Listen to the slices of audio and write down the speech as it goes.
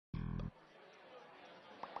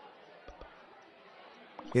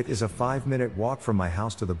It is a 5-minute walk from my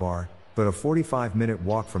house to the bar, but a 45-minute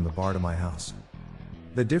walk from the bar to my house.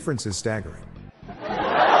 The difference is staggering.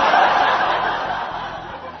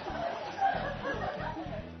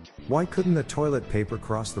 Why couldn't the toilet paper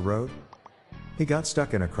cross the road? He got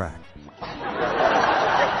stuck in a crack.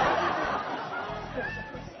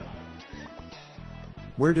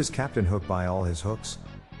 Where does Captain Hook buy all his hooks?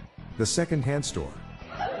 The second-hand store.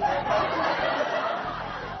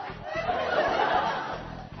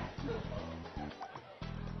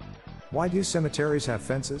 Why do cemeteries have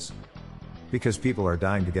fences? Because people are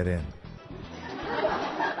dying to get in.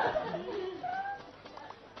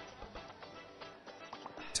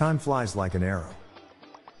 Time flies like an arrow.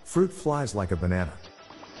 Fruit flies like a banana.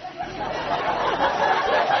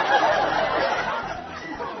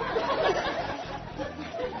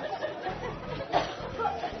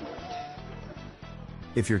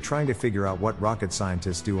 If you're trying to figure out what rocket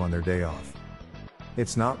scientists do on their day off,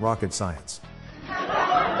 it's not rocket science.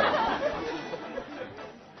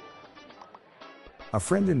 A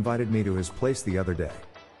friend invited me to his place the other day.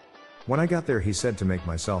 When I got there, he said to make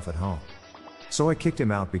myself at home. So I kicked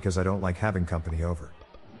him out because I don't like having company over.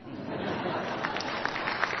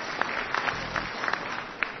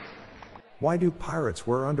 Why do pirates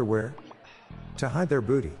wear underwear? To hide their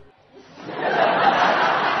booty.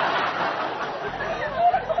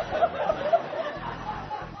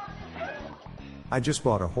 I just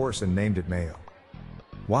bought a horse and named it Mayo.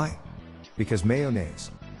 Why? Because mayonnaise.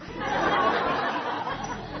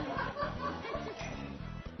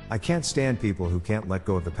 I can't stand people who can't let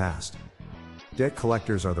go of the past. Debt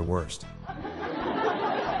collectors are the worst.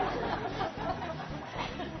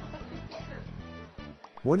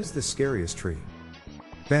 What is the scariest tree?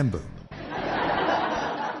 Bamboo.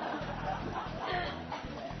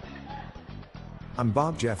 I'm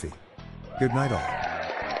Bob Jeffy. Good night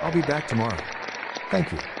all. I'll be back tomorrow.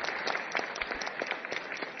 Thank you.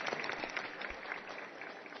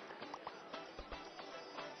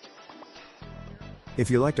 If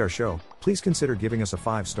you liked our show, please consider giving us a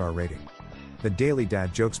 5-star rating. The Daily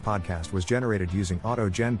Dad Jokes podcast was generated using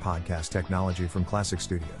Auto-Gen podcast technology from Classic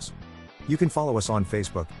Studios. You can follow us on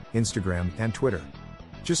Facebook, Instagram, and Twitter.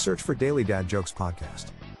 Just search for Daily Dad Jokes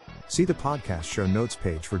podcast. See the podcast show notes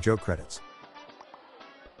page for joke credits.